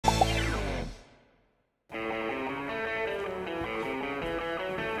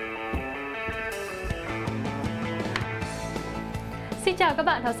Xin chào các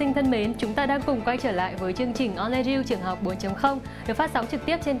bạn học sinh thân mến, chúng ta đang cùng quay trở lại với chương trình Online Trường Học 4.0 được phát sóng trực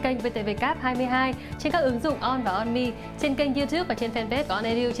tiếp trên kênh VTVcab 22, trên các ứng dụng On và On Me, trên kênh YouTube và trên fanpage của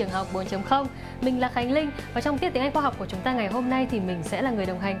Online Trường Học 4.0. Mình là Khánh Linh và trong tiết tiếng Anh khoa học của chúng ta ngày hôm nay thì mình sẽ là người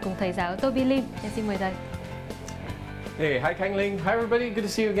đồng hành cùng thầy giáo TOBY Lim. Xin mời thầy. Hey, hi Khánh Linh. Hi everybody, good to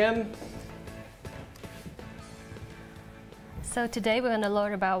see you again. So today we're going to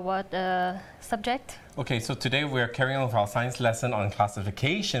learn about what subject? Okay, so today we're carrying on with our science lesson on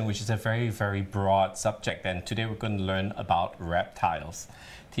classification, which is a very, very broad subject. And today we're going to learn about reptiles.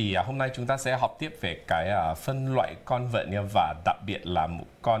 Thì hôm nay chúng ta sẽ học tiếp về cái phân loại con vật nha, và đặc biệt là một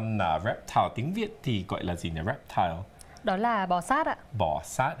con reptile. Tiếng Việt thì gọi là gì nhỉ? Reptile. Đó là bò sát ạ. Bò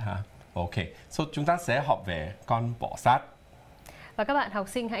sát hả? Ok, so chúng ta sẽ học về con bò sát. Và các bạn học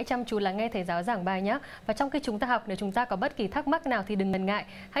sinh hãy chăm chú lắng nghe thầy giáo giảng bài nhé. Và trong khi chúng ta học, nếu chúng ta có bất kỳ thắc mắc nào thì đừng ngần ngại.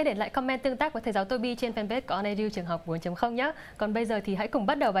 Hãy để lại comment tương tác với thầy giáo TOBY trên fanpage của Online Trường Học 4.0 nhé. Còn bây giờ thì hãy cùng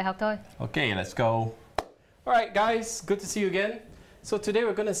bắt đầu bài học thôi. Okay, let's go. Alright guys, good to see you again. So today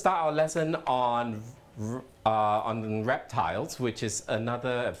we're going to start our lesson on reptiles, which is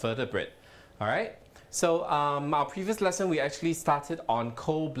another vertebrate. Alright. So our previous lesson we actually started on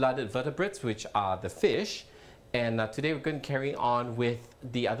cold-blooded vertebrates, which are the fish. And today we're going to carry on with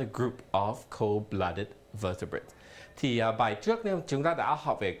the other group of cold-blooded vertebrates. Thì bài trước chúng ta đã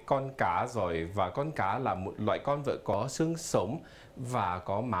học về con cá rồi, và con cá là một loại con vật có xương sống và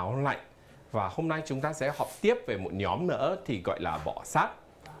có máu lạnh. Và hôm nay chúng ta sẽ học tiếp về một nhóm nữa thì gọi là bò sát.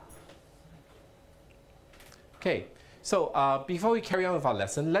 Okay, so before we carry on with our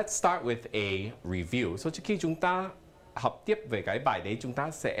lesson, let's start with a review. So trước khi chúng ta học tiếp về cái bài đấy, chúng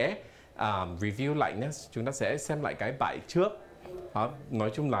ta sẽ review lại nhé. Chúng ta sẽ xem lại cái bài trước.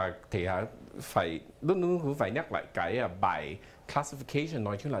 Nói chung là thì phải luôn luôn phải nhắc lại cái bài classification,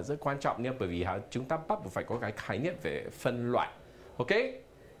 nói chung là rất quan trọng nhé, bởi vì chúng ta bắt buộc phải có cái khái niệm về phân loại. Ok?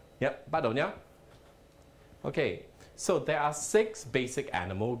 Bắt đầu nhé. Okay, so there are 6 basic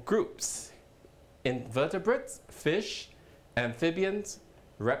animal groups: invertebrates, fish, amphibians,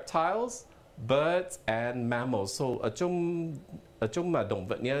 reptiles, birds and mammals. So ở trong mà động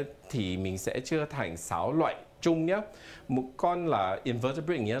vật nhé thì mình sẽ chia thành 6 loại chung nhé. Một con là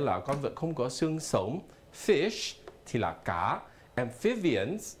invertebrate, nghĩa là con vật không có xương sống. Fish thì là cá.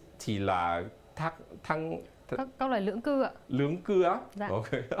 Amphibians thì là các loài lưỡng cư ạ. Lưỡng cư á? Dạ. Ok.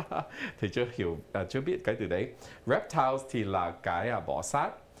 Thì chưa biết cái từ đấy. Reptiles thì là cái bò sát.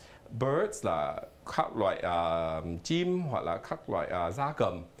 Birds là các loại chim hoặc là các loại gia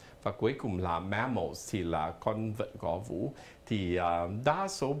cầm. Và cuối cùng là mammals thì là con vật có vú. Thì đa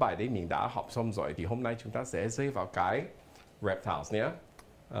số bài đấy mình đã học xong rồi. Thì hôm nay chúng ta sẽ rơi vào cái reptiles nhé.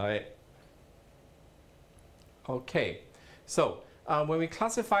 Okay. So when we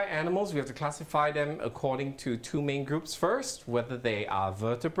classify animals, we have to classify them according to two main groups first, whether they are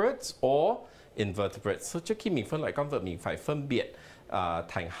vertebrates or invertebrates. So trước khi mình phân loại con vật, mình phải phân biệt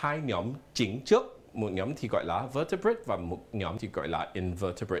thành hai nhóm chính trước. Một nhóm thì gọi là vertebrate và một nhóm thì gọi là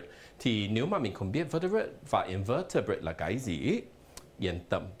invertebrate. Thì nếu mà mình không biết vertebrate và invertebrate là cái gì, yên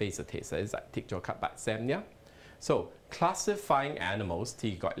tâm, bây giờ thầy sẽ giải thích cho các bạn xem nhé. So, classifying animals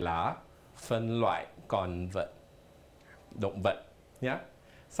thì gọi là phân loại con vật, động vật nhé.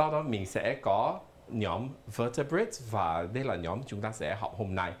 Sau đó mình sẽ có nhóm vertebrates, và đây là nhóm chúng ta sẽ học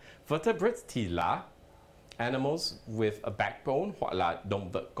hôm nay. Vertebrates thì là animals with a backbone, hoặc là động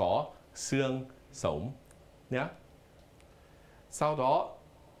vật có xương sống nhé. Sau đó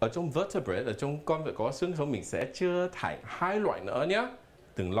ở trong vertebrate, ở trong con vật có xương sống, mình sẽ chia thành hai loại nữa nhé.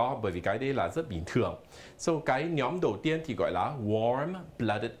 Đừng lo, bởi vì cái đây là rất bình thường. So cái nhóm đầu tiên thì gọi là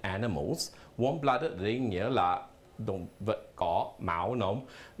warm-blooded animals. Warm-blooded ở đây nghĩa là động vật có máu nóng.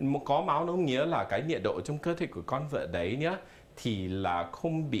 Có máu nóng nghĩa là cái nhiệt độ trong cơ thể của con vật đấy nhé thì là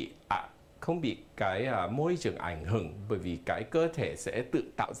không bị cái môi trường ảnh hưởng, bởi vì cái cơ thể sẽ tự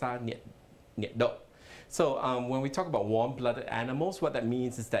tạo ra nhiệt độ. So when we talk about warm-blooded animals, what that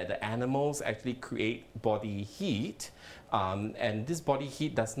means is that the animals actually create body heat, and this body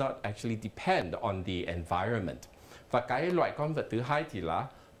heat does not actually depend on the environment. Và cái loại con vật thứ hai thì là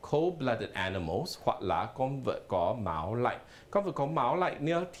cold-blooded animals, hoặc là con vật có máu lạnh. Con vật có máu lạnh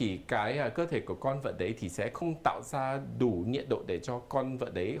nữa thì cái cơ thể của con vật đấy thì sẽ không tạo ra đủ nhiệt độ để cho con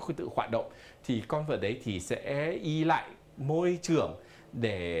vật đấy tự hoạt động. Thì con vật đấy thì sẽ y lại môi trường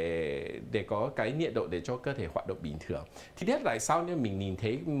để có cái nhiệt độ để cho cơ thể hoạt động bình thường. Thì biết lại sao nếu mình nhìn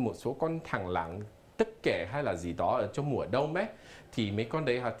thấy một số con thằn lằn, tất kể hay là gì đó ở trong mùa đông ấy, thì mấy con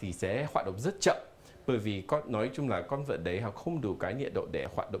đấy thì sẽ hoạt động rất chậm, bởi vì nói chung là con vật đấy không đủ cái nhiệt độ để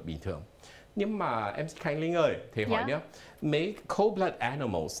hoạt động bình thường. Nhưng mà em Khánh Linh ơi, thầy hỏi nhé, mấy cold-blooded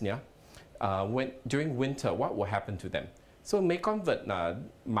animals nhé, during winter, what will happen to them? So mấy con vật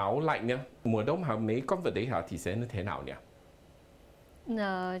máu lạnh nhá, mùa đông mấy con vật đấy thì sẽ như thế nào nhỉ?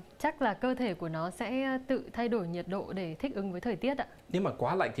 Chắc là cơ thể của nó sẽ tự thay đổi nhiệt độ để thích ứng với thời tiết ạ. Nếu mà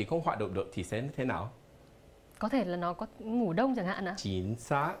quá lạnh thì không hoạt động được thì sẽ như thế nào? Có thể là nó có ngủ đông chẳng hạn ạ. Chính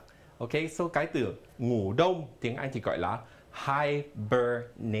xác. Ok, so cái từ ngủ đông tiếng Anh thì gọi là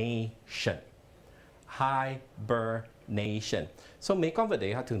hibernation. Hibernation. So mấy con vật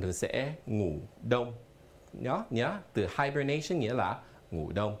đấy thường thường sẽ ngủ đông. Nhớ, từ hibernation nghĩa là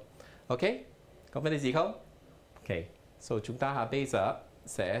ngủ đông. Ok, có vấn đề gì không? Ok, so chúng ta bây giờ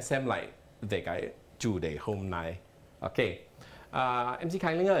sẽ xem lại về cái chủ đề hôm nay. Ok, MC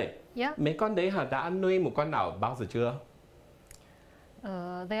Khánh Linh ơi, mấy con đấy đã nuôi một con nào bao giờ chưa?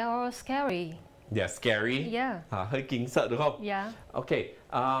 They are all scary. Yeah, scary. Yeah. Hơi kính sợ đúng không? Yeah. Okay.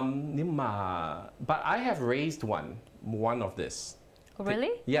 Nhưng mà, but I have raised one of this. Oh,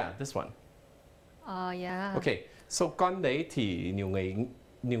 really? Yeah, this one. Yeah. Okay. So con đấy thì nhiều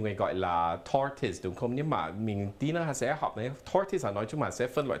người gọi là tortoise đúng không? Nhưng mà mình tí nữa sẽ học đấy. Tortoise nói chung là sẽ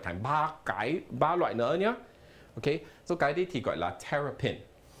phân loại thành ba loại nữa nhé. Okay. So cái đấy thì gọi là terrapin.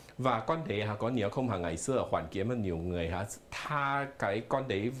 Và con đấy có nhớ không, ngày xưa ở Hoàn Kiếm mà nhiều người tha cái con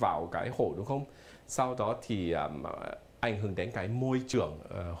đấy vào cái hồ đúng không? Sau đó thì ảnh hưởng đến cái môi trường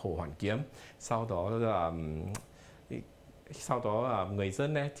hồ Hoàn Kiếm. Sau đó người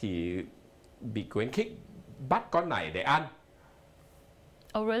dân thì bị khuyến khích bắt con này để ăn.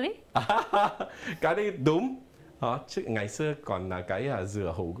 Oh really? Cái đấy đúng. Chứ ngày xưa còn là cái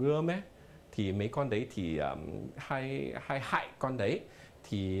dừa Hồ Gươm ấy, thì mấy con đấy thì hay hại con đấy.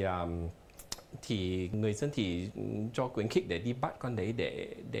 Thì người dân thì cho khuyến khích để đi bắt con đấy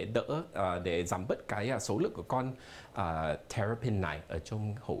để đỡ để giảm bớt cái số lượng của con terrapin này ở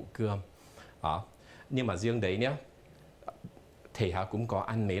trong Hồ Gươm. Nhưng mà riêng đấy nhé, thầy cũng có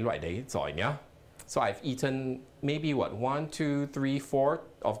ăn mấy loại đấy rồi nhá. So I've eaten maybe 1, 2, 3, 4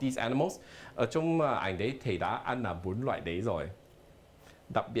 of these animals. Ở trong ảnh đấy thầy đã ăn là 4 loại đấy rồi.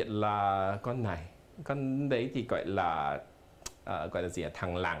 Đặc biệt là con này, con đấy thì gọi là gì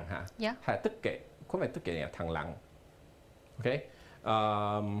thằng lằn hả? Yeah. Hay tức kệ, không phải tức kệ này là thằng lằn. Ok.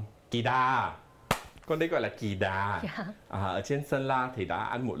 Kỳ đà. Con đấy gọi là kỳ đà. Yeah. Ở trên Sơn La thì đã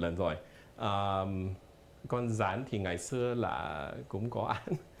ăn một lần rồi. Con rắn thì ngày xưa là cũng có ăn.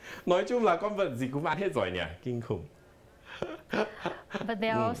 Nói chung là con vật gì cũng ăn hết rồi nhỉ, kinh khủng. But they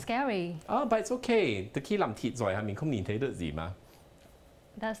are all scary. But it's okay. Từ khi làm thịt rồi mình không nhìn thấy được gì mà.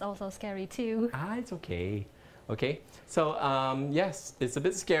 That's also scary too. It's okay. Okay, so yes, it's a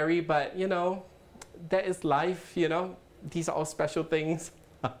bit scary, but you know, that is life, you know, these are all special things.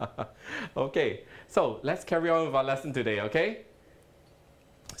 Okay, so let's carry on with our lesson today, okay?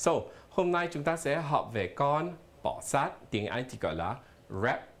 So, hôm nay chúng ta sẽ học về con bò sát, tiếng Anh thì gọi là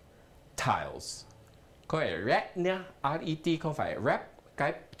reptiles. Có phải ret nha, R-E-T không phải rep,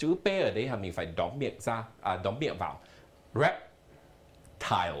 cái chữ P ở đây mình phải đóng miệng ra, đóng miệng vào.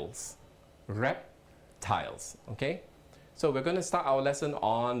 Reptiles. Reptiles, okay? So we're going to start our lesson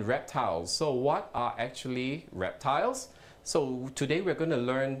on reptiles. So what are actually reptiles? So today we're going to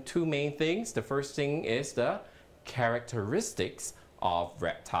learn two main things. The first thing is the characteristics of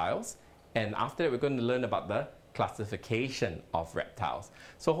reptiles. And after that we're going to learn about the classification of reptiles.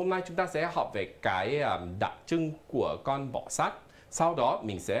 So hôm nay chúng ta sẽ học về cái đặc trưng của con bò sát. Sau đó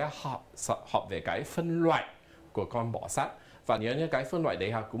mình sẽ học về cái phân loại của con bò sát. Và nhớ như cái phân loại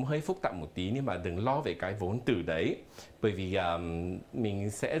đấy cũng hơi phức tạp một tí, nhưng mà đừng lo về cái vốn từ đấy, bởi vì mình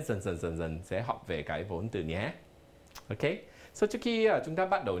sẽ dần sẽ học về cái vốn từ nhé. Ok. So trước khi chúng ta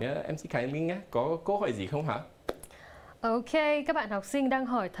bắt đầu nhé, MC Khánh Linh có câu hỏi gì không hả? Ok, các bạn học sinh đang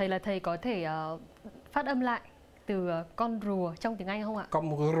hỏi thầy là thầy có thể phát âm lại từ con rùa trong tiếng Anh không ạ?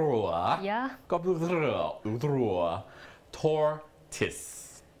 Con rùa. Yeah. Con rùa. Tortoise.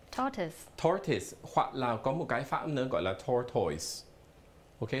 Tortoise. Tortoise, hoặc là có một cái phát âm nữa gọi là tortoise.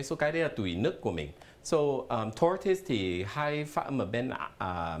 Ok, so cái đây là tùy nước của mình. So tortoise thì hay phát âm ở bên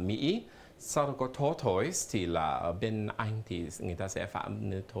Mỹ. Sau đó có tortoise thì là ở bên Anh thì người ta sẽ phát âm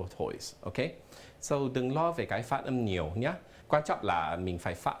như tortoise. Ok, so đừng lo về cái phát âm nhiều nhé. Quan trọng là mình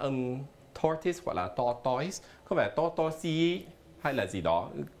phải phát âm tortoise hoặc là tortoise, không phải tortoise hay là gì đó,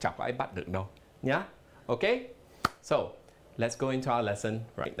 chẳng có ai bắt được đâu nhé. Ok, so let's go into our lesson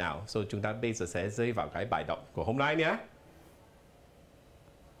right now. So chúng ta bây giờ sẽ rơi vào cái bài đọc của hôm nay nhé.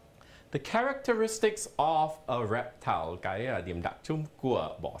 The characteristics of a reptile, cái điểm đặc trưng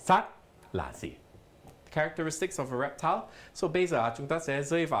của bò sát là gì? Characteristics of a reptile. So bây giờ chúng ta sẽ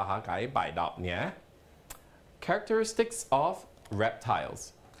rơi vào cái bài đọc nhé. Characteristics of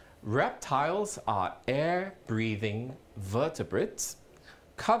reptiles. Reptiles are air-breathing vertebrates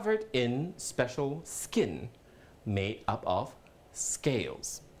covered in special skin made up of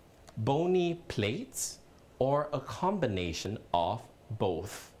scales, bony plates, or a combination of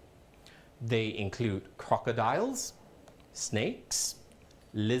both. They include crocodiles, snakes,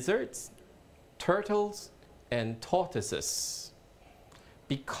 lizards, turtles, and tortoises.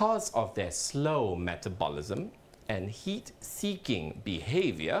 Because of their slow metabolism and heat-seeking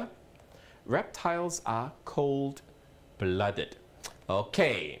behavior, reptiles are cold-blooded.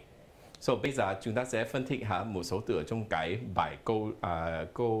 Okay. So bây giờ chúng ta sẽ phân tích một số từ ở trong cái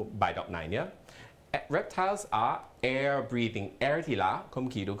bài đọc này nhé. Reptiles are air breathing. Air thì là không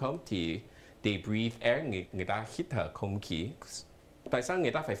khí đúng không? Thì they breathe air, người ta hít thở không khí. Tại sao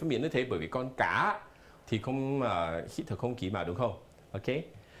người ta phải phân biệt như thế? Bởi vì con cá thì không hít thở không khí mà đúng không? Ok.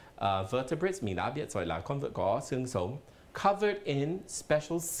 Vertebrates mình đã biết rồi là con vật có xương sống. Covered in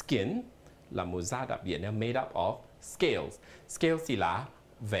special skin là một da đặc biệt made up of scales. Scales thì là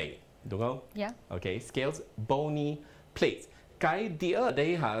vảy, đúng không? Yeah. Ok. Scales, bony plates. Cái đĩa ở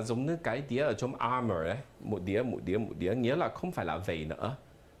đây giống như cái đĩa ở trong armor đấy, một đĩa, nghĩa là không phải là vảy nữa,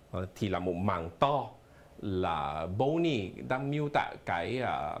 thì là một màng to, là bony đang miêu tả cái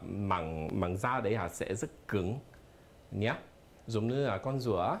màng da đấy sẽ rất cứng nhé, giống như là con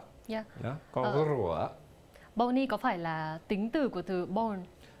rùa. Yeah. Con rùa. Bony có phải là tính từ của từ bone?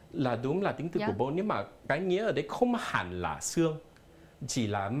 Là đúng là tính từ của bone, nhưng mà cái nghĩa ở đấy không hẳn là xương, chỉ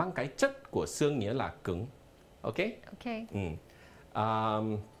là mang cái chất của xương, nghĩa là cứng. Ok.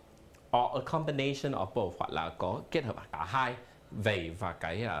 Or a combination of both, hoặc là có kết hợp cả hai vảy và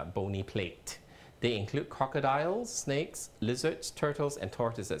cái bony plate. They include crocodiles, snakes, lizards, turtles, and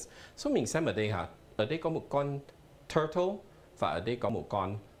tortoises. So mình xem ở đây ở đây có một con turtle và ở đây có một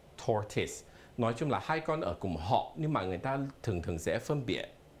con tortoise. Nói chung là hai con ở cùng họ, nhưng mà người ta thường sẽ phân biệt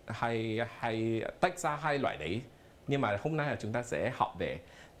hay tách ra hai loại đấy. Nhưng mà hôm nay là chúng ta sẽ học về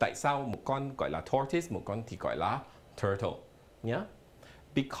tại sao một con gọi là tortoise, một con thì gọi là turtle nhé.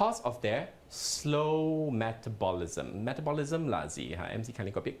 Because of their slow metabolism. Metabolism là gì hả? Em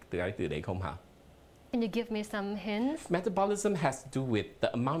Khánh có biết từ đấy không hả? Can you give me some hints? Metabolism has to do with the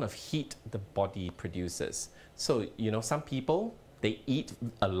amount of heat the body produces. So, you know, some people, they eat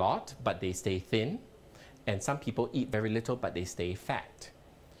a lot, but they stay thin. And some people eat very little, but they stay fat.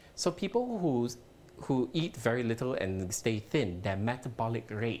 So people who eat very little and stay thin, their metabolic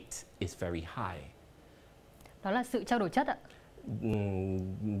rate is very high. Đó là sự trao đổi chất ạ.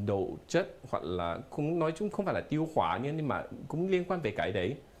 Độ chất hoặc là cũng nói chung không phải là tiêu hóa nhưng mà cũng liên quan về cái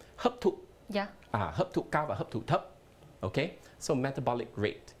đấy, hấp thụ. Hấp thụ cao và hấp thụ thấp. Okay, so metabolic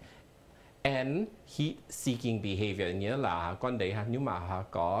rate and heat seeking behavior, nghĩa là con đấy nhưng mà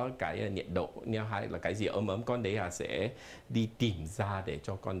có cái nhiệt độ như hay là cái gì ấm con đấy sẽ đi tìm ra để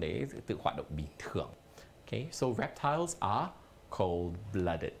cho con đấy tự hoạt động bình thường. Okay, so reptiles are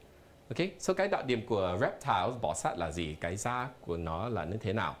cold-blooded. Okay, so cái đặc điểm của reptiles, bò sát là gì? Cái da của nó là như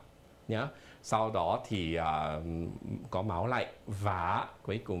thế nào nhá. Sau đó thì có máu lạnh và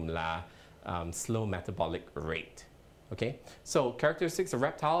cuối cùng là slow metabolic rate. Okay, so characteristics of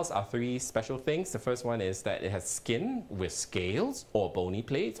reptiles are three special things. The first one is that it has skin with scales or bony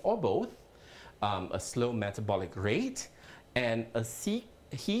plates or both, a slow metabolic rate, and a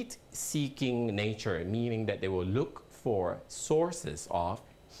heat-seeking nature, meaning that they will look for sources of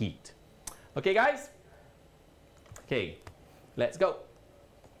heat. Okay, guys? Okay, let's go.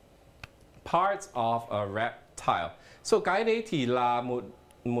 Parts of a reptile. So cái đấy thì là một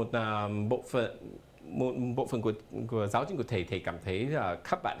bộ phận của giáo trình của thầy cảm thấy là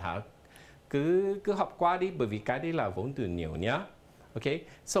các bạn cứ học qua đi, bởi vì cái đấy là vốn từ nhiều nhá. Okay,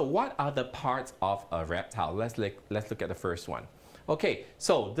 so what are the parts of a reptile? Let's look at the first one. Okay,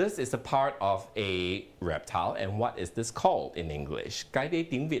 so this is a part of a reptile, and what is this called in English? Cái đấy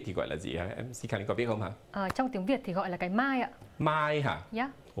tiếng Việt thì gọi là gì hả? Em Khánh có biết không hả? Trong tiếng Việt thì gọi là cái mai ạ. Mai hả? Yeah.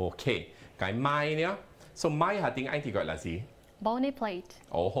 Okay, cái mai nhá. So mai tiếng Anh thì gọi là gì? Bony plate.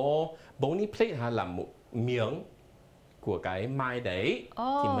 Bony plate là một miếng của cái mai đấy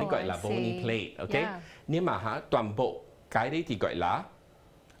thì mới gọi là bony plate. Okay. Nhưng mà toàn bộ cái đấy thì gọi là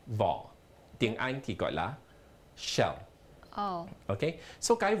vỏ. Tiếng Anh thì gọi là shell. Okay.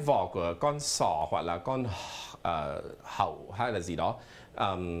 So cái vỏ của con sò hoặc là con hậu hay là gì đó,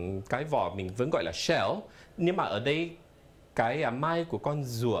 cái vỏ mình vẫn gọi là shell. Nhưng mà ở đây cái mai của con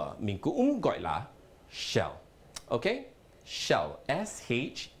rùa mình cũng gọi là shell. Okay. Shell,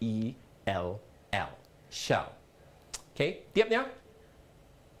 S-H-E-L-L, shell. Okay, tiếp nhé.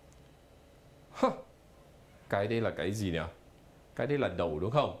 Cái đây là cái gì nhỉ? Cái đây là đầu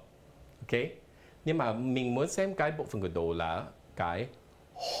đúng không? Okay. Nhưng mà mình muốn xem cái bộ phận của đầu là cái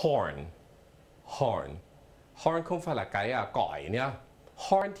horn. Horn không phải là cái còi nhá.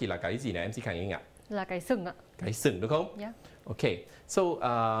 Horn thì là cái gì này? Em xin khẳng định ạ. Là cái sừng ạ. Cái sừng đúng không? Yeah. Okay, so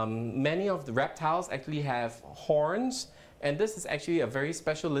many of the reptiles actually have horns, and this is actually a very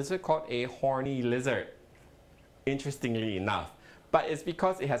special lizard called a horny lizard. Interestingly enough, but it's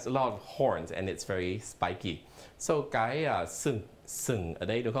because it has a lot of horns and it's very spiky. So cái sừng ở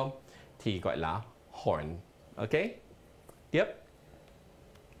đây đúng không? Thì gọi là horn. Okay? Tiếp.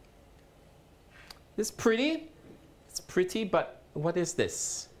 It's pretty. It's pretty, but what is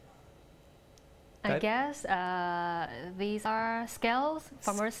this? I guess these are scales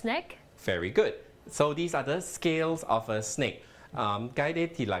from a snake. Very good. So these are the scales of a snake. Cái đấy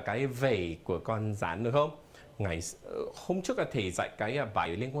thì là cái vảy của con rắn đúng không? Hôm trước là thầy dạy cái bài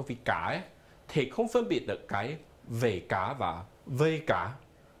liên quan với cá ấy. Thầy không phân biệt được cái vảy cá và vây cá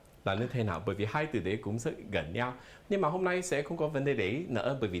là như thế nào, bởi vì hai từ đấy cũng rất gần nhau. Nhưng mà hôm nay sẽ không có vấn đề đấy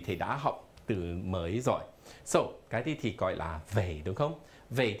nữa, bởi vì thầy đã học từ mới rồi. So, cái gì thì gọi là vảy đúng không?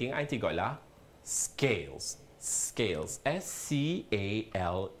 Vảy tiếng Anh thì gọi là scales. Scales, S-C-A-L-E-S.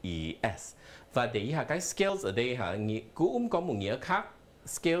 Và để ý cái scales ở đây cũng có một nghĩa khác.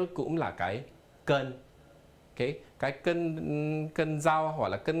 Scale cũng là cái cân. Okay. Cái cân dao hoặc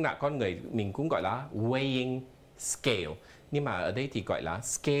là cân nặng con người mình cũng gọi là weighing scale. Nhưng mà ở đây thì gọi là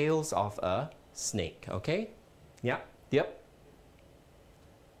scales of a snake. Okay? Yeah. Tiếp.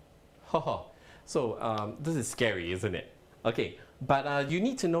 So this is scary, isn't it? Okay, but you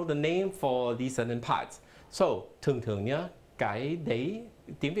need to know the name for these certain parts. So thường nhá, cái đấy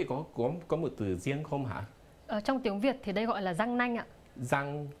tiếng Việt có một từ riêng không hả? Trong tiếng Việt thì đây gọi là răng nanh ạ.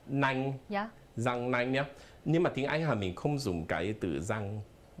 Răng nanh. Yeah. Răng nanh nhá. Nhưng mà tiếng Anh mình không dùng cái từ răng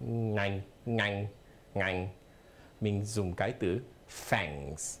ngành. Mình dùng cái từ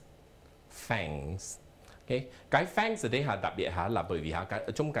fangs. Fangs. Okay. Cái fangs ở đây đặc biệt là bởi vì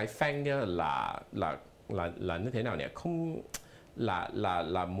trong cái fang nhá là như thế nào nhỉ? Không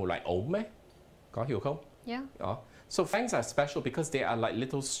là một loại ống ấy. Có hiểu không? Yeah. So fangs are special because they are like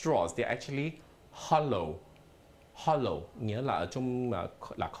little straws. They're actually hollow. Hollow nghĩa là ở trong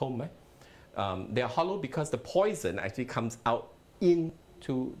là không ấy. They are hollow because the poison actually comes out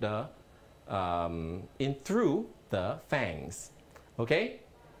into the in through the fangs. Okay?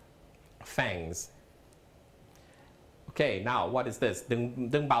 Fangs. Okay, now what is this?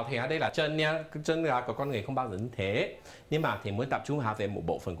 Đừng bảo thầy đây là chân nha. Chân là của con người không bao giờ như thế. Nhưng mà thầy muốn tập trung về một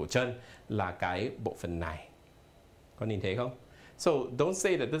bộ phận của chân là cái bộ phận này. Con nhìn thấy không? So don't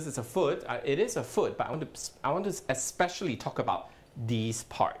say that this is a foot. It is a foot, but I want to especially talk about these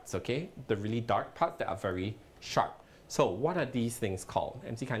parts, okay? The really dark parts that are very sharp. So what are these things called?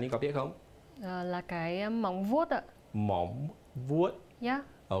 MC Khánh có biết không? Là cái móng vuốt ạ. Móng vuốt. Yeah.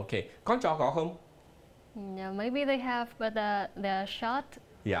 Okay. Con chó có không? Yeah, maybe they have, but they're short.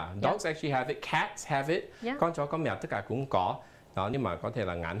 Yeah, dogs actually have it. Cats have it. Yeah. Con chó, con mèo tất cả cũng có. Đó, nhưng mà có thể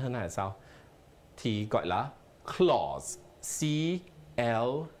là ngắn hơn hay là sao? Thì gọi là claws.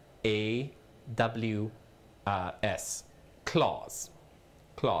 C-L-A-W-S. Claws.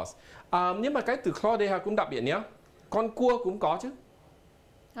 Claws. Nhưng mà cái từ claw đây cũng đặc biệt nhé. Con cua cũng có chứ.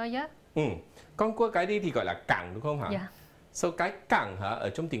 Yeah. Con cua cái đi thì gọi là cẳng đúng không hả? Yeah. So cái cẳng ở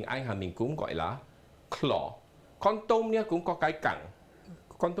trong tiếng Anh mình cũng gọi là claw. Con tôm nhá cũng có cái cẳng.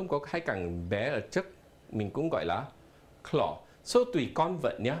 Con tôm có hai cẳng bé ở trước mình cũng gọi là claw. So tùy con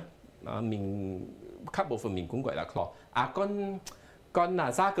vật nhá. Mình các bộ phận mình cũng gọi là claw. Con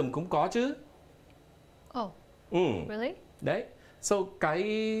gia cầm cũng có chứ. Oh. Really? Đấy. So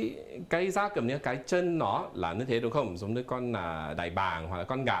cái gia cầm nhá, cái chân nó là như thế đúng không? Giống như con đại bàng hoặc là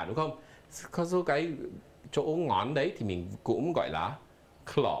con gà đúng không? Có số cái chỗ ngón đấy thì mình cũng gọi là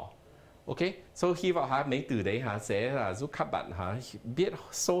claw. Okay, so hy vọng mấy từ đấy sẽ giúp các bạn biết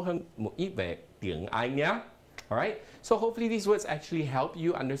sâu hơn một ít về tiếng Anh nhé. Alright, so hopefully these words actually help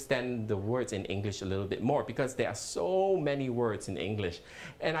you understand the words in English a little bit more because there are so many words in English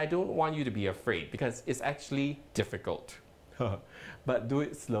and I don't want you to be afraid because it's actually difficult. But do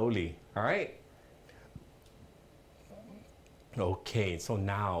it slowly, alright? Okay, so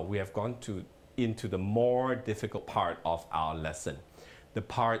now we have gone into the more difficult part of our lesson.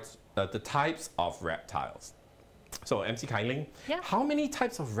 The types of reptiles. So, MC Kyling, yeah. How many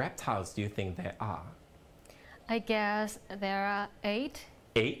types of reptiles do you think there are? I guess there are 8.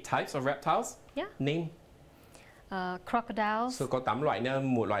 8 types of reptiles? Yeah. Name. Crocodiles. So có 8 loại nha,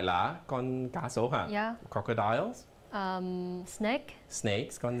 một loại là con cá sấu hả? Yeah. Crocodiles. Snake.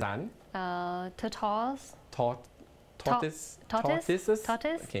 Snakes, con rắn. Turtles. Tortoises.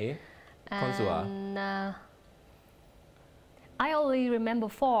 Tortoise. Okay. Con rùa. I only remember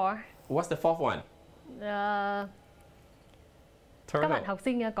 4. What's the fourth one? Các bạn học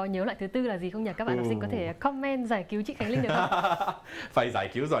sinh có nhớ loại thứ tư là gì không nhỉ? Các bạn học sinh có thể comment giải cứu chị Khánh Linh được không? Phải giải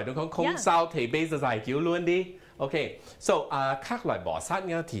cứu rồi đúng không? Không sao thì bây giờ giải cứu luôn đi. Ok, so các loại bò sát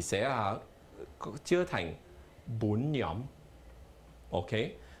nha thì sẽ chia thành 4 nhóm. Ok,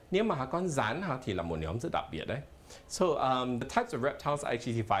 nếu mà con rắn thì là một nhóm rất đặc biệt đấy. So the types of reptiles are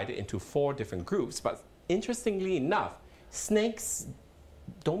actually divided into 4 different groups, but interestingly enough, snakes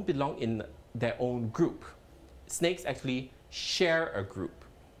don't belong in their own group. Snakes actually share a group.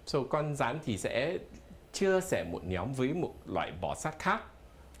 So con rắn thì sẽ chia sẻ một nhóm với một loại bò sát khác.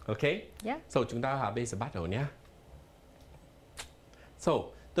 Ok? Yeah. So chúng ta bây giờ bắt đầu nhé. So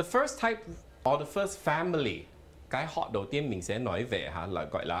the first type or the first family, cái họ đầu tiên mình sẽ nói về là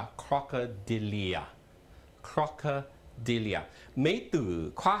gọi là crocodilia. Crocodilia. Mấy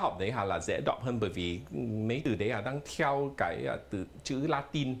từ khoa học đấy là dễ đọc hơn bởi vì mấy từ đấy đang theo cái từ chữ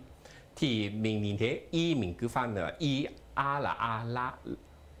Latin. Thì mình nhìn thấy y mình cứ phan là y, a là a la.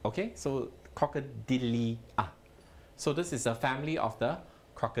 Okay, so crocodilia. So this is a family of the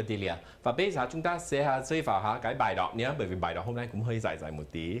crocodilia. Và bây giờ chúng ta sẽ rơi vào cái bài đọc nhé, bởi vì bài đọc hôm nay cũng hơi dài một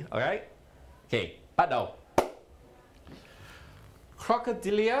tí. Alright? Okay, bắt đầu.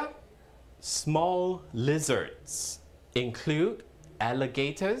 Crocodilia, small lizards, include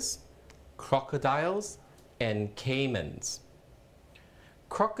alligators, crocodiles, and caimans.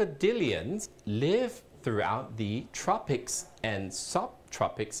 Crocodilians live throughout the tropics and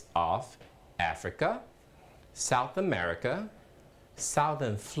subtropics of Africa, South America,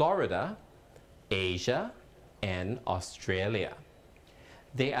 southern Florida, Asia, and Australia.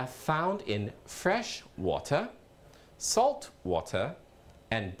 They are found in fresh water, salt water,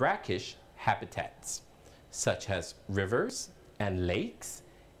 and brackish habitats, such as rivers and lakes,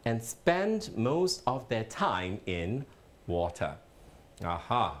 and spend most of their time in water.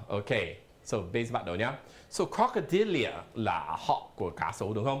 Okay. So bây giờ bắt đầu nhá. So crocodilia là họ của cá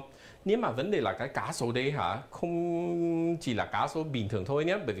sấu đúng không? Nhưng mà vấn đề là cái cá sấu đấy không chỉ là cá sấu bình thường thôi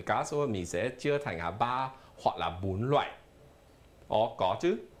nhé, bởi vì cá sấu mình sẽ chia thành 3 hoặc là 4 loại. Có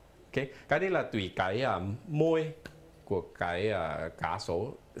chứ. Okay. Cái đấy là tùy cái môi của cái cá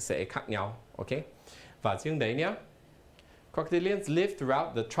sấu sẽ khác nhau. Okay. Và riêng đấy nhé. Crocodilians live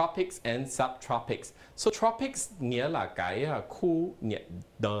throughout the tropics and subtropics. So tropics nghĩa là cái khu nhiệt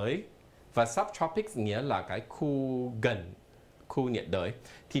đới và subtropics nghĩa là cái khu gần khu nhiệt đới.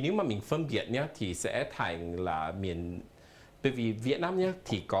 Thì nếu mà mình phân biệt nhé thì sẽ thành là miền, bởi vì Việt Nam nhé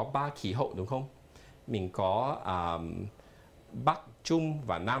thì có 3 khí hậu đúng không? Mình có Bắc, Trung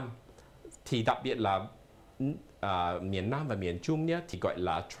và Nam. Thì đặc biệt là miền Nam và miền Trung nhé thì gọi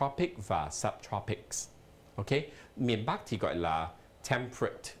là tropic và subtropics. Ok, miền Bắc thì gọi là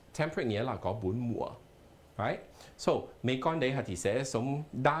temperate. Temperate nghĩa là có 4 mùa. Right? So, mấy con đấy thì sẽ sống,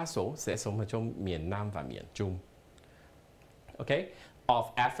 đa số sẽ sống ở trong miền Nam và miền Trung. Ok,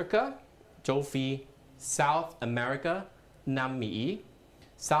 of Africa, châu Phi, South America, Nam Mỹ,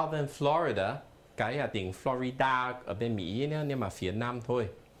 Southern Florida, cái tỉnh Florida ở bên Mỹ nhé, nhưng mà phía Nam thôi.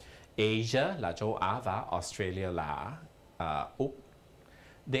 Asia là châu Á và Australia là Úc.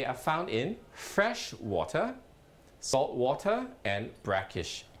 They are found in fresh water, salt water, and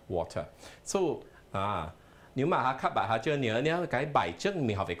brackish water. So, nếu mà các bạn chưa nhớ nhé, cái bài trước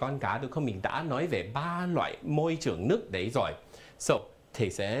mình học về con cá đúng không? Mình đã nói về 3 loại môi trường nước đấy rồi. So, thầy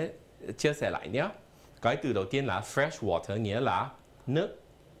sẽ chia sẻ lại nhé. Cái từ đầu tiên là fresh water nghĩa là nước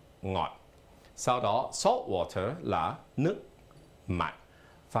ngọt. Sau đó salt water là nước mặn.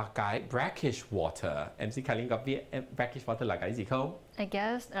 Và cái brackish water, em xin Khánh Linh có biết brackish water là cái gì không? I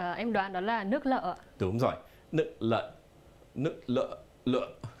guess em đoán đó là nước lợ. Đúng rồi, nước lợ. Nước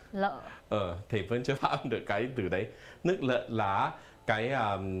lợ. Thầy vẫn chưa phát âm được cái từ đấy. Nước lợ là cái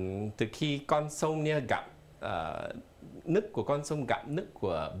từ khi con sông nha gặp nước của con sông gặp nước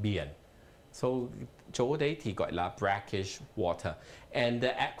của biển. So chỗ đấy thì gọi là brackish water. And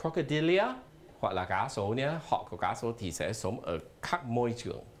the crocodilia hoặc là cá sấu nhé, họ của cá sấu thì sẽ sống ở các môi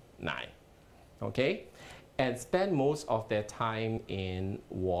trường này. Okay? And spend most of their time in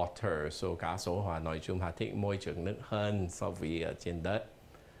water. So cá sấu họ nói chung họ thích môi trường nước hơn so với trên đất.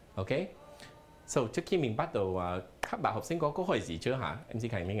 Okay? So trước khi mình bắt đầu, các bạn học sinh có câu hỏi gì chưa hả? Em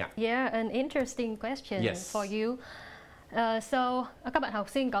xin Khánh Linh ạ. Yeah, an interesting question for you. So các bạn học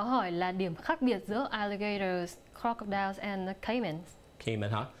sinh có hỏi là điểm khác biệt giữa alligators, crocodiles and caimans.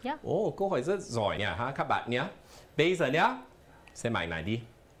 Cayman hả? Yeah. Câu hỏi rất giỏi nha các bạn nhé. Bây giờ nhé, xem ảnh này đi.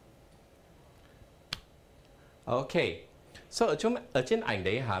 Ok. So ở trên ảnh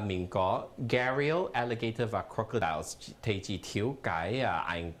đấy mình có gharial, alligator và crocodiles. Thầy chỉ thiếu cái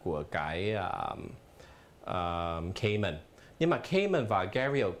ảnh của cái cayman. Nhưng mà cayman và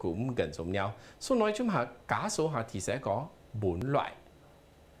gharial cũng gần giống nhau. So nói chung cá sấu thì sẽ có 4 loại.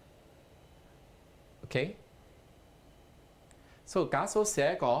 Ok. So cá số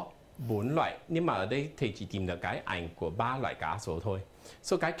sẽ có 4 loại, nhưng mà ở đây thầy chỉ tìm được cái ảnh của 3 loại cá số thôi.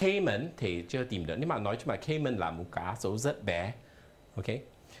 So cái Cayman thầy chưa tìm được, nhưng mà nói chung là Cayman là một cá số rất bé. Ok.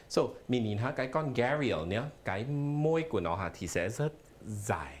 So mình nhìn cái con gharial nhé, cái môi của nó thì sẽ rất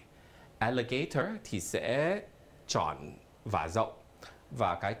dài. Alligator thì sẽ tròn và rộng,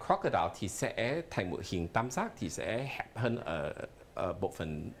 và cái crocodile thì sẽ thành một hình tam giác, thì sẽ hẹp hơn ở bộ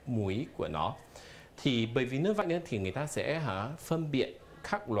phận mũi của nó. Thì bởi vì như vậy nên thì người ta sẽ phân biệt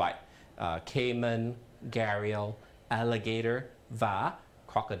các loại cayman, gharial, alligator và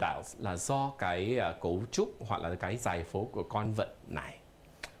crocodiles là do cái cấu trúc hoặc là cái giải phố của con vật này.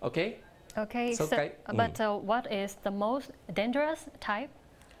 Ok. Okay, so but what is the most dangerous type?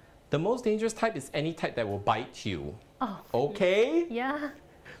 The most dangerous type is any type that will bite you. Oh. Okay. Yeah.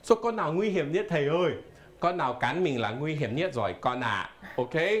 So con nào nguy hiểm nhất thầy ơi? Con nào cắn mình là nguy hiểm nhất rồi con ạ.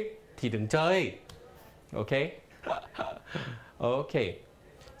 Ok. Thì đừng chơi. Okay. Okay.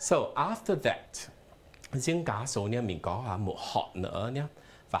 So after that, riêng cá số nha, mình có một họ nữa nhé.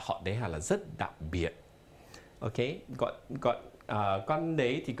 Và họ đấy là rất đặc biệt. Ok. Con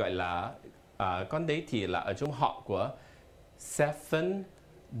đấy thì gọi là con đấy thì là ở trong họ của Sephondontia,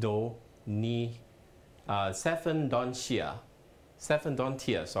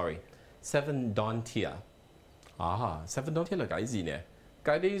 sorry. Sephondontia. Sephondontia là cái gì nhỉ?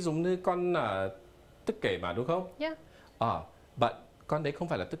 Cái đấy giống như con tức kể mà đúng không? Yeah. But con đấy không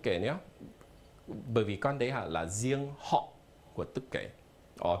phải là tức kể nhé. Bởi vì con đấy là riêng họ của tức kể.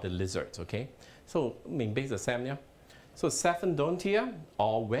 Or the lizards, okay? So mình bây giờ xem nhé. So Sephondontia,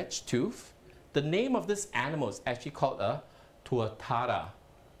 or wedge tooth. The name of this animal is actually called a tuatara,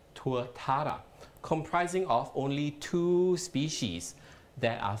 comprising of only 2 species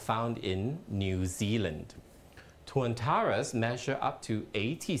that are found in New Zealand. Tuataras measure up to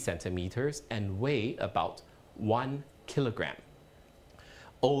 80 centimeters and weigh about 1 kilogram.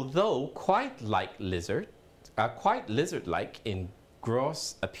 Although quite lizard-like in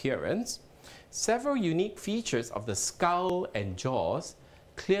gross appearance, several unique features of the skull and jaws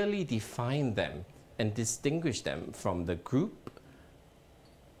clearly define them and distinguish them from the group,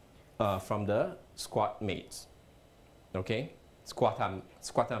 from the squat mates. Okay? Squatter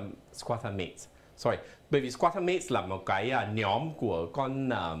mates. Sorry, bởi vì squatter mates là một cái nhóm của con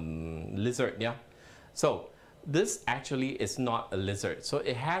lizard nhé. So, this actually is not a lizard. So,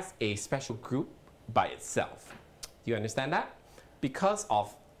 it has a special group by itself. Do you understand that? Because of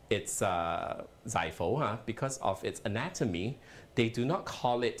its giải phẫu, because of its anatomy, they do not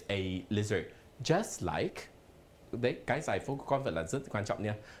call it a lizard. Just like, đấy, cái giải phẫu của con vật là rất quan trọng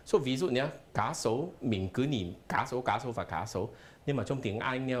nha. So, ví dụ nhé, cá sấu, mình cứ nhìn cá sấu và cá sấu. Nhưng mà trong tiếng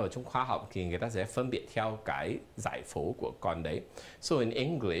Anh nha, ở trong khoa học thì người ta sẽ phân biệt theo cái giải phẫu của con đấy. So, in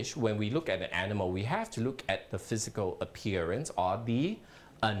English, when we look at an animal, we have to look at the physical appearance or the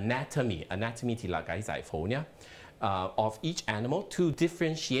anatomy. Anatomy thì là cái giải phẫu nhé. Of each animal to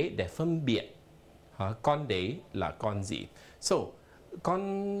differentiate để phân biệt con đấy là con gì. So,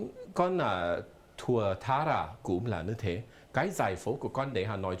 con tuatara cũng là như thế. Cái giải phẫu của con đấy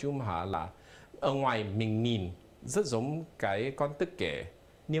nói chung là ở ngoài mình nhìn rất giống cái con tức kể,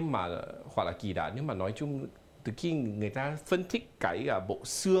 nhưng mà hoặc là kỳ đà, nhưng mà nói chung từ khi người ta phân tích cái bộ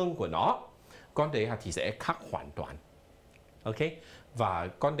xương của nó, con đấy thì sẽ khác hoàn toàn. Ok. Và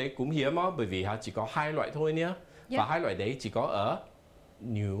con đấy cũng hiếm bởi vì chỉ có 2 loại thôi nhé. Và 2 loại đấy chỉ có ở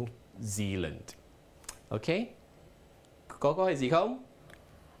New Zealand. Ok. Có câu hỏi gì không?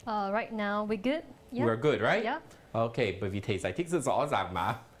 Right now we good. Yeah. We're good, right? Yeah. Ok, bởi vì thầy giải thích rất rõ ràng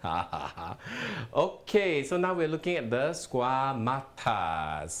mà. Okay, so now we're looking at the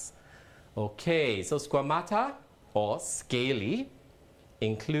squamatas. Okay, so squamata or scaly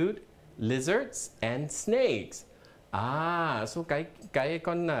include lizards and snakes. So cái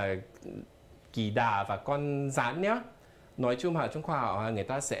con kỳ đà và con rắn nhá. Nói chung trong khoa học người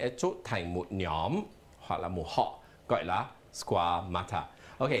ta sẽ chốt thành một nhóm hoặc là một họ gọi là squamata.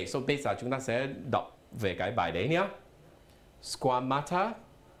 Okay, so bây giờ chúng ta sẽ đọc về cái bài đấy nhé. Squamata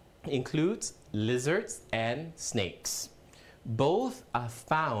includes lizards and snakes. Both are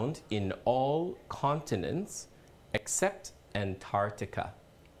found in all continents except Antarctica.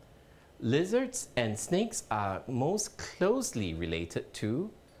 Lizards and snakes are most closely related to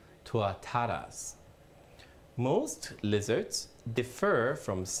tuataras. Most lizards differ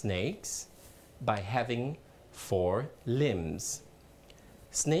from snakes by having 4 limbs.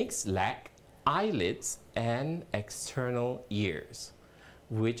 Snakes lack eyelids and external ears,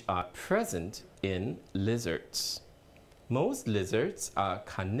 which are present in lizards. Most lizards are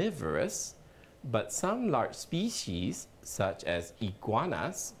carnivorous, but some large species such as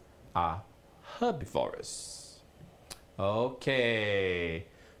iguanas, are herbivores. Ok,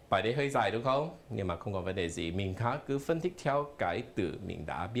 bài đấy hơi dài đúng không? Nhưng mà không có vấn đề gì. Mình cứ phân tích theo cái từ mình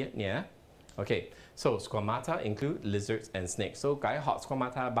đã biết nhé. Ok, so squamata include lizards and snakes. So cái họ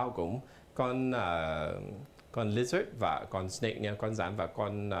squamata bao gồm con lizard và con snake nha, con rắn và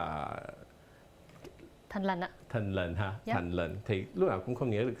con Thần lằn ạ. thần lằn ha, Yep. thần lằn. Thì lúc nào cũng không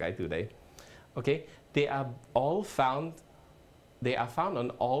nhớ được cái từ đấy. Ok, they are found on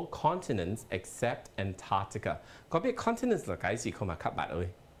all continents except Antarctica. Có biết continents là cái gì không mà các bạn ơi?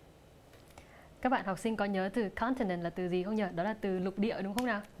 Các bạn học sinh có nhớ từ continent là từ gì không nhỉ? Đó là từ lục địa đúng không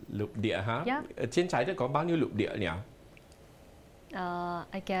nào? Lục địa hả? Yep. Ở trên trái đất có bao nhiêu lục địa nhỉ?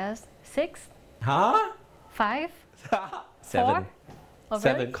 I guess 6, Hả? 5, 7. 4.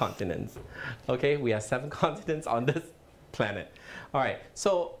 7 continents. Okay, we have 7 continents on this planet. All right,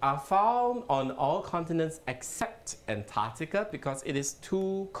 so are found on all continents except Antarctica because it is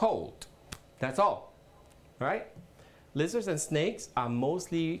too cold. That's all. All right? Lizards and snakes are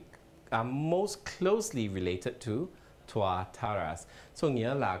most closely related to tuataras. So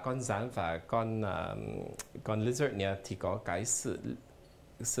nghĩa là con rắn và con lizard nha thì có cái sự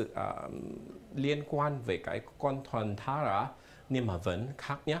liên quan về cái con tuatara nhưng mà vẫn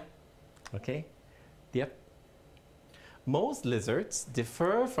khác nhé. Okay. Tiếp. Most lizards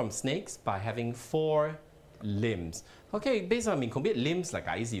differ from snakes by having 4 limbs. Ok, bây giờ mình không biết limbs là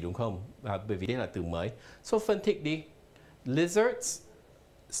cái gì đúng không? Bởi vì đây là từ mới. So phân tích đi. Lizards,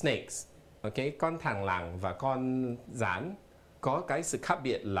 snakes, ok, con thằn lằn và con rắn có cái sự khác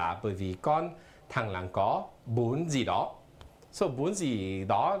biệt là bởi vì con thằn lằn có 4 gì đó. So 4 gì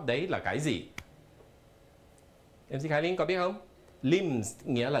đó đấy là cái gì? MC Khải Linh có biết không? Limbs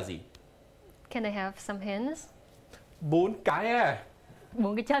nghĩa là gì? Can I have some hints? 4 cái à?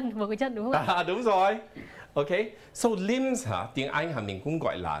 4 cái chân đúng không ạ? Đúng rồi. Ok, so limbs hả? Tiếng Anh hả mình cũng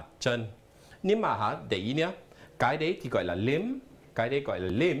gọi là chân. Nhưng mà hả, để ý nhé. Cái đấy thì gọi là limb, cái đấy gọi là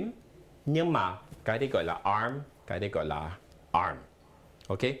limb. Nhưng mà cái đấy gọi là arm, cái đấy gọi là arm.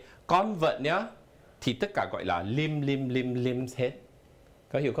 Ok, con vật nhá thì tất cả gọi là limbs hết.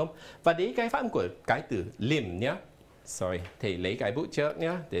 Có hiểu không? Và đấy cái phát âm của cái từ limb nhá. Sorry, thầy lấy cái bút trước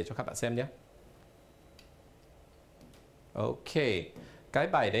nhá để cho các bạn xem nhé. Ok, cái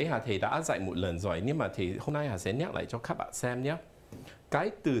bài đấy thầy đã dạy một lần rồi nhưng mà thì hôm nay sẽ nhắc lại cho các bạn xem nhé.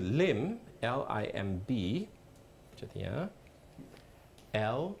 Cái từ limb, L-I-M-B, cho thì nhá.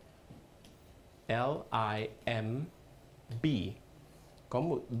 L-I-M-B, có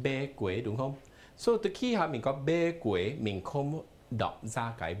một B cuối đúng không? So từ khi mình có B cuối, mình không đọc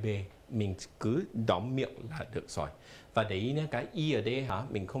ra cái B, mình cứ đóng miệng là được rồi. Và để ý nhé, cái Y ở đây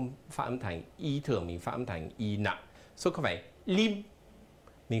mình không phát âm thành Y thường, mình phát âm thành Y nặng. So không phải lim,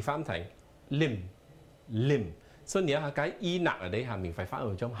 mình phát âm thành lim. So nghĩa cái Y nặng ở đây mình phải phát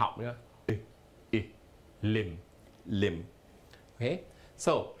âm trong họng nhá. Lim. Ok.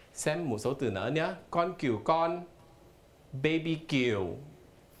 So xem một số từ nữa nhé. Con cừu con, baby cừu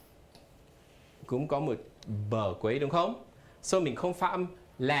cũng có một bờ cuối đúng không? So mình không phát âm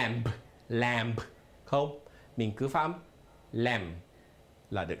lamb không, mình cứ phát âm lamb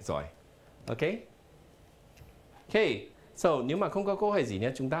là được rồi. Ok. Ok, so nếu mà không có câu hỏi gì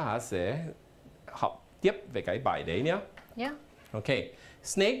nhé, chúng ta sẽ học tiếp về cái bài đấy nhé. Yeah. Ok,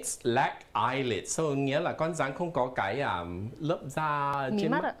 snakes lack eyelids, so nghĩa là con rắn không có cái lớp da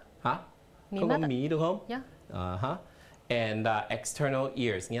trên mắt. Hả? Không có mí đúng không? Yeah. And external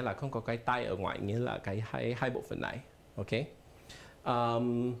ears, nghĩa là không có cái tai ở ngoài, nghĩa là cái hai bộ phận này. Ok.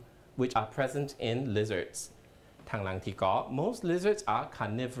 Which are present in lizards. Thằng lằn thì có. Most lizards are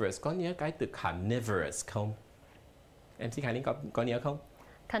carnivorous. Có nhớ cái từ carnivorous không? MC Khải Linh có nhớ không?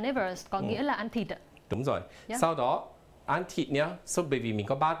 Carnivorous có nghĩa là ăn thịt ạ. Đúng rồi. Yeah. Sau đó ăn thịt nhá. So bởi vì mình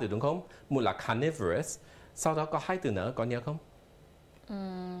có 3 từ đúng không? Một là carnivorous. Sau đó có 2 từ nữa, có nhớ không?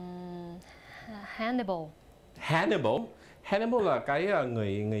 Hannibal là cái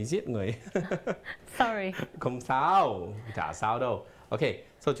người giết người. Sorry. Không sao, chả sao đâu. Ok,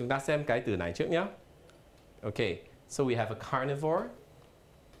 so chúng ta xem cái từ này trước nhé. Ok, so we have a carnivore.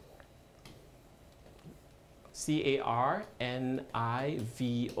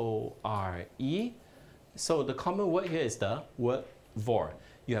 C-A-R-N-I-V-O-R-E. So the common word here is the word vor.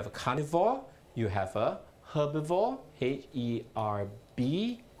 You have a carnivore, you have a herbivore,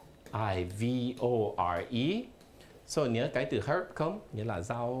 H-E-R-B-I-V-O-R-E. So nhớ cái từ herb không? Nghĩa là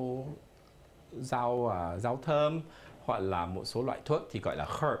rau thơm hoặc là một số loại thuốc thì gọi là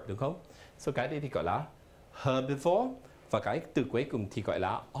herb đúng không? So cái đây thì gọi là herbivore và cái từ cuối cùng thì gọi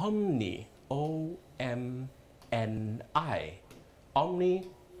là omni, O-M-N-I.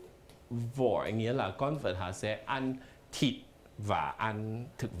 Omnivore nghĩa là con vật sẽ ăn thịt và ăn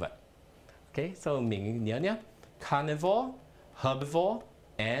thực vật. Okay, so mình nhớ nhé. Carnivore, herbivore,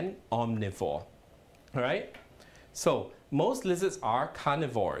 and omnivore. Alright? So, most lizards are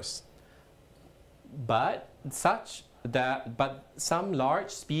carnivores. But some large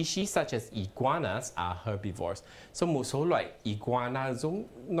species such as iguanas are herbivores. So một số loại iguana giống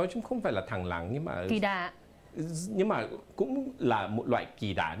nói chung không phải là thằn lằn nhưng mà cũng là một loại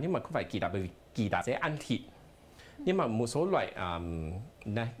kỳ đà, nhưng mà không phải kỳ đà bởi vì kỳ đà sẽ ăn thịt. Nhưng mà một số loại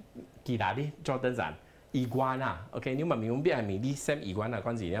kỳ đà đi cho đơn giản iguana. Ok, nhưng mà mình không biết mình đi xem iguana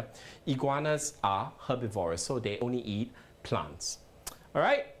con gì nhé. Iguanas are herbivores, so they only eat plants.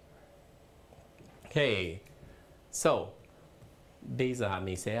 Alright? Okay, so bây giờ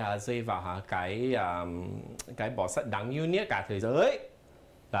mình sẽ rơi vào cái bò sát đáng yêu nhất cả thế giới.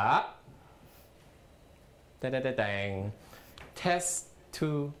 Đó.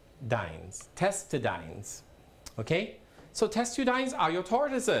 Testudines. Okay? So testudines are your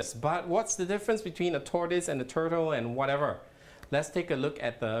tortoises, but what's the difference between a tortoise and a turtle and whatever? Let's take a look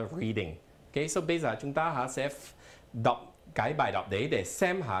at the reading. Okay, so bây giờ chúng ta sẽ đọc cái bài đọc đấy để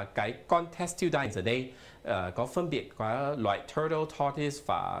xem cái con testudines ở đây có phân biệt có loại turtle, tortoise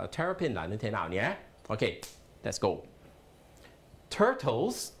và terrapin là như thế nào nhé. Okay, let's go.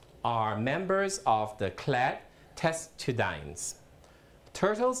 Turtles are members of the clade testudines.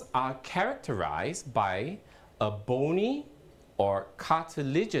 Turtles are characterized by a bony or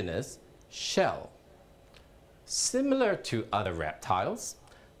cartilaginous shell. Similar to other reptiles,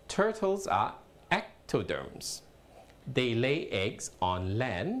 turtles are ectoderms. They lay eggs on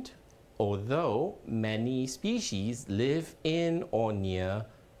land, although many species live in or near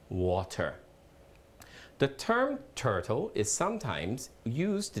water. The term turtle is sometimes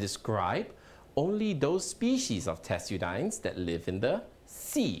used to describe only those species of testudines that live in the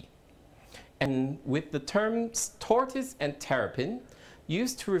sea. And with the terms tortoise and terrapin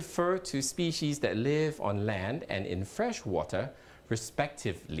used to refer to species that live on land and in fresh water,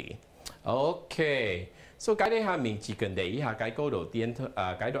 respectively. Okay. So cái đây mình chỉ cần để ý cái câu đầu tiên,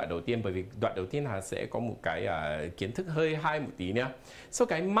 cái đoạn đầu tiên, bởi vì đoạn đầu tiên sẽ có một cái kiến thức hơi hay một tí nhé. So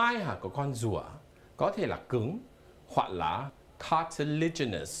cái mai của con rùa có thể là cứng hoặc là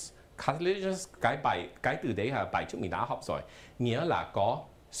cartilaginous. Cartilaginous cái từ đấy bài trước mình đã học rồi, nghĩa là có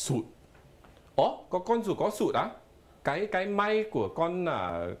sụt. Có con rùa có sụt á? Cái mai của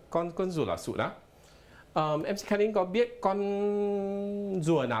con rùa là sụt á? Em Khánh Linh có biết con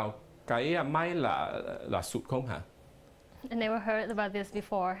rùa nào cái mai là sụt không hả? I never heard about this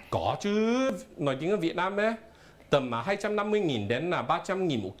before. Có chứ, nói tiếng ở Việt Nam ấy, tầm 250.000 đến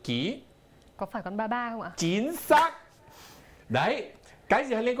 300.000 một ký. Có phải con ba ba không ạ? Chính xác. Đấy, cái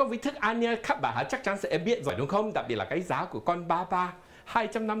gì liên quan với thức ăn nha, các bạn chắc chắn sẽ biết rồi đúng không? Đặc biệt là cái giá của con ba ba,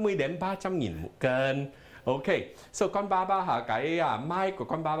 250 đến 300.000 một cân. Ok, so con ba ba cái mai của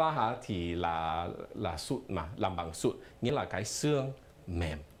con ba ba thì là sụn mà, làm bằng sụn, nghĩa là cái xương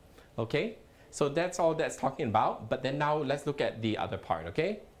mềm. Okay, so that's all that's talking about. But then now let's look at the other part.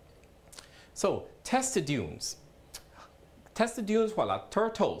 Okay, so testudines hoặc là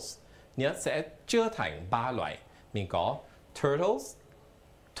turtles nhớ sẽ chia thành 3 loại. Mình có turtles,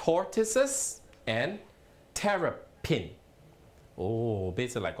 tortoises and terrapin. Bây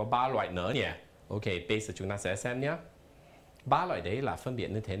giờ lại có 3 loại nữa nhỉ. Ok, bây giờ chúng ta sẽ xem nhé. 3 loại đấy là phân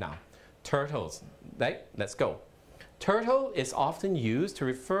biệt như thế nào? Turtles, đấy, let's go. Turtle is often used to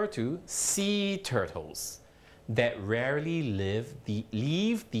refer to sea turtles that rarely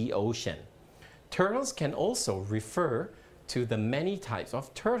leave the ocean. Turtles can also refer to the many types of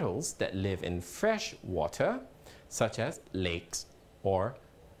turtles that live in fresh water, such as lakes or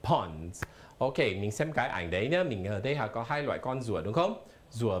ponds. Ok, mình xem cái ảnh đấy nhé. Mình ở đây có 2 loại con rùa đúng không?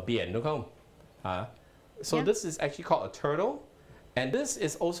 Rùa biển đúng không? So yeah. This is actually called a turtle, and this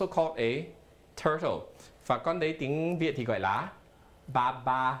is also called a turtle. Và con đấy tiếng Việt thì gọi là ba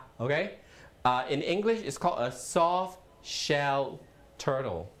ba. Okay? In English, it's called a soft shell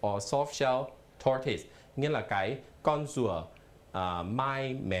turtle or soft shell tortoise. Nghĩa là cái con rùa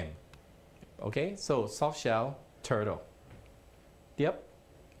mai mềm. Okay? So soft shell turtle. Tiếp.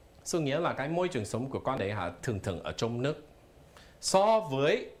 So nghĩa là cái môi trường sống của con đấy thường ở trong nước. So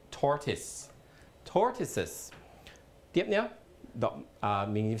với tortoises. Tiếp nhé.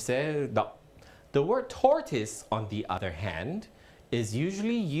 Mình sẽ đọc. The word tortoise, on the other hand, is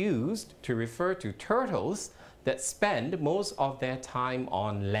usually used to refer to turtles that spend most of their time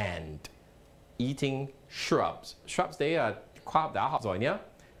on land, eating shrubs. Shrubs đấy là khoa học đã học rồi nhé.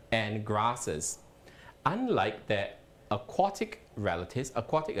 And grasses. Unlike their aquatic relatives,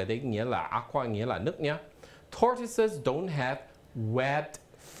 aquatic ở đây nghĩa là aqua nghĩa là nước nhé. Tortoises don't have webbed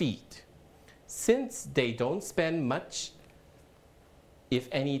feet. since they don't spend much, if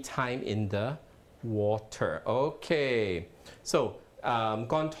any, time in the water. Okay. So,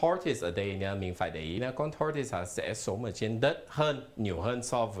 con tortoise ở đây nha, mình phải để ý là con tortoise sẽ sống ở trên đất nhiều hơn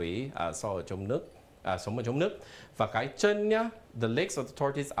so với ở trong nước, sống ở trong nước. Và cái chân nhá, the legs of the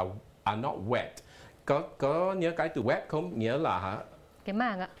tortoise are not wet. Có nhớ cái từ wet không? Nghĩa là cái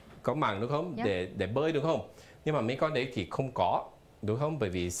màng ạ. Có màng đúng không? Yeah. Để bơi đúng không? Nhưng mà mấy con đấy thì không có, đúng không? Bởi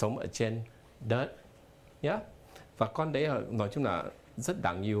vì sống ở trên đất. Yeah. Và con đấy nói chung là rất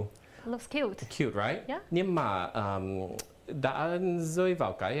đáng yêu. Looks cute. Cute, right? Yeah. Nhưng mà đã rơi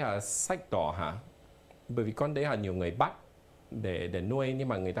vào cái sách đỏ hả? Bởi vì con đấy nhiều người bắt để nuôi, nhưng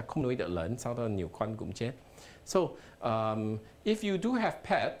mà người ta không nuôi được lớn, sau đó nhiều con cũng chết. So, if you do have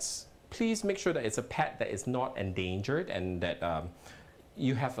pets, please make sure that it's a pet that is not endangered and that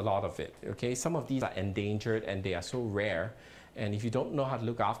you have a lot of it. Okay, some of these are endangered and they are so rare. And if you don't know how to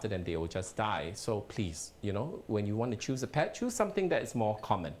look after them, they will just die. So please, you know, when you want to choose a pet, choose something that is more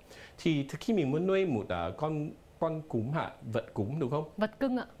common. Thì khi mình muốn nuôi một con cúm hả, vật cúm đúng không? Vật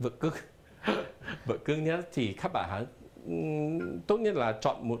cưng ạ. Vật cưng. Vật cưng nhá, thì các bạn tốt nhất là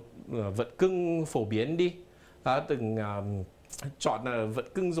chọn một vật cưng phổ biến đi. Đừng chọn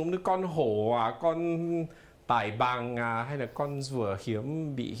vật cưng giống như con hổ, con tài bằng hay là con rùa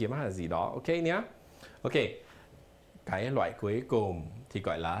bị hiếm hay là gì đó. Ok nhé. Ok. Cái loại cuối cùng thì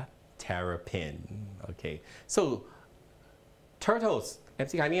gọi là terrapin. Ok. So, turtles. Em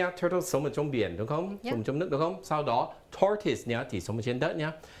xin khái nha, turtles sống ở trong biển đúng không? Yeah. Sống trong nước đúng không? Sau đó, tortoise nhá, thì sống ở trên đất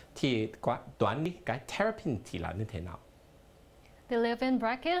nhá. Thì đoán đi, cái terrapin thì là như thế nào? They live in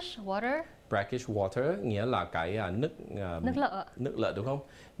brackish water. Brackish water nghĩa là cái nước lợ. Nước lợ đúng không?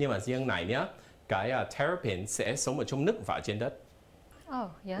 Nhưng mà riêng này nhá, cái terrapin sẽ sống ở trong nước và ở trên đất.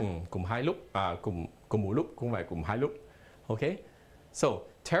 Oh, yeah. Cùng hai lúc, cùng một lúc, không phải cùng hai lúc. Okay? So,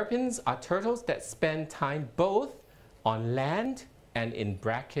 terrapins are turtles that spend time both on land and in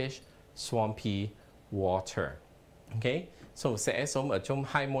brackish, swampy water. Okay? So, sẽ sống ở trong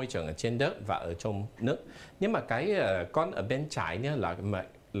hai môi trường ở trên đất và ở trong nước. Nhưng mà cái con ở bên trái nhá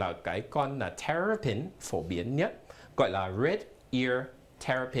là cái con terrapin phổ biến nhất, gọi là red ear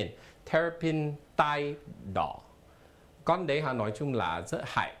terrapin. Terrapin tai đỏ. Con đấy nói chung là rất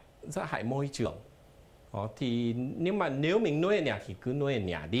hại môi trường. Thì nhưng mà nếu mình nuôi ở nhà thì cứ nuôi ở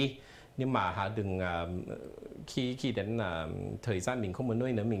nhà đi. Nhưng mà đừng khi đến thời gian mình không muốn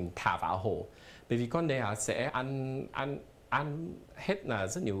nuôi nữa, mình thả vào hồ. Bởi vì con đấy sẽ ăn hết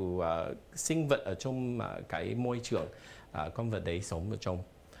rất nhiều sinh vật ở trong cái môi trường con vật đấy sống ở trong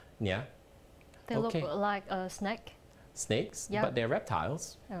nhé. They look like a snake. Snakes, yeah. But they're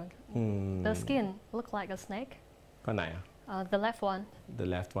reptiles. The skin look like a snake. Con này The left one. The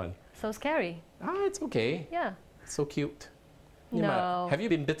left one. So scary. It's okay. Yeah. So cute. Nhưng mà, have you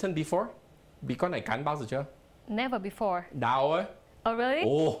been bitten before? Bị con này cắn bao giờ chưa? Never before. Đau ấy. Oh really?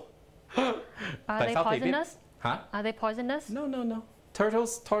 Are they poisonous? Hả? Are they poisonous? No.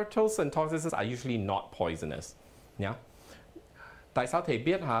 Turtles and tortoises are usually not poisonous. Yeah. Tại sao thầy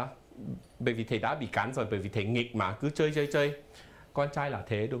biết hả? Bởi vì thầy đã bị cắn rồi, bởi vì thầy nghịch mà, cứ chơi. Con trai là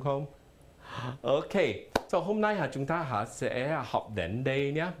thế đúng không? Ok. So hôm nay chúng ta sẽ học đến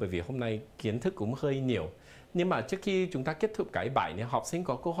đây nhé. Bởi vì hôm nay kiến thức cũng hơi nhiều. Nhưng mà trước khi chúng ta kết thúc cái bài nhé, học sinh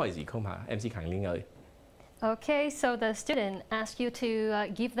có câu hỏi gì không hả? Em xin Khẳng Linh ơi. Okay, so the student asked you to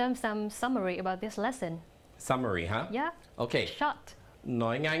give them some summary about this lesson. Summary hả? Yeah. Okay. Short.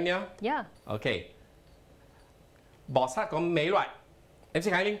 Nói nhanh nhé. Yeah. Okay. Bò sát có mấy loại? Em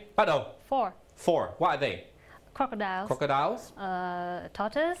xin Khánh Linh, bắt đầu. Four. What are they? Crocodiles.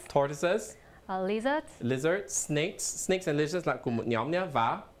 Tortoises. Lizards. Snakes and lizards là cùng một nhóm nhé.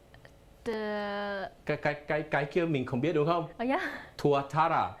 Và cái kia mình không biết đúng không? Yeah.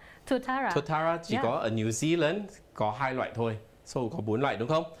 Tuatara chỉ có ở New Zealand có 2 loại thôi. So có 4 loại đúng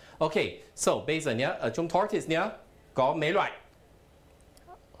không? Okay, so bây giờ nhé, ở trong tortoise nhé, có mấy loại?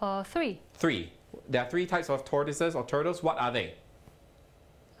 Three. There are 3 types of tortoises or turtles. What are they?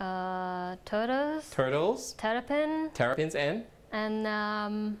 Turtles. Terrapins and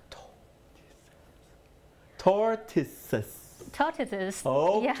tortoises.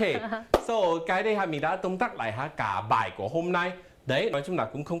 Okay. Yeah. So cái đây mình đã tóm tắt lại cả bài của hôm nay. Đấy, nói chung là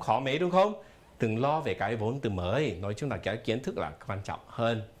cũng không khó mấy đúng không? Đừng lo về cái vốn từ mới. Nói chung là cái kiến thức là quan trọng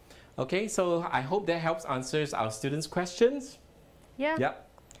hơn. Okay, so I hope that helps answers our students' questions. Yeah. Yep.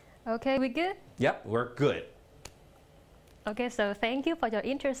 Okay, we good? Yep, we're good. Okay, so thank you for your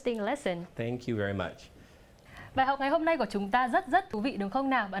interesting lesson. Thank you very much. Bài học ngày hôm nay của chúng ta rất thú vị đúng không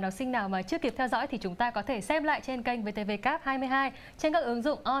nào? Bạn học sinh nào mà chưa kịp theo dõi thì chúng ta có thể xem lại trên kênh VTVcab 22, trên các ứng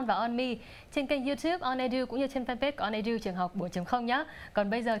dụng On và On Me, trên kênh YouTube On Edu cũng như trên fanpage của On Edu Trường Học 4.0 nhé. Còn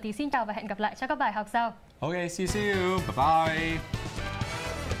bây giờ thì xin chào và hẹn gặp lại trong các bài học sau. Okay, see you. Bye bye.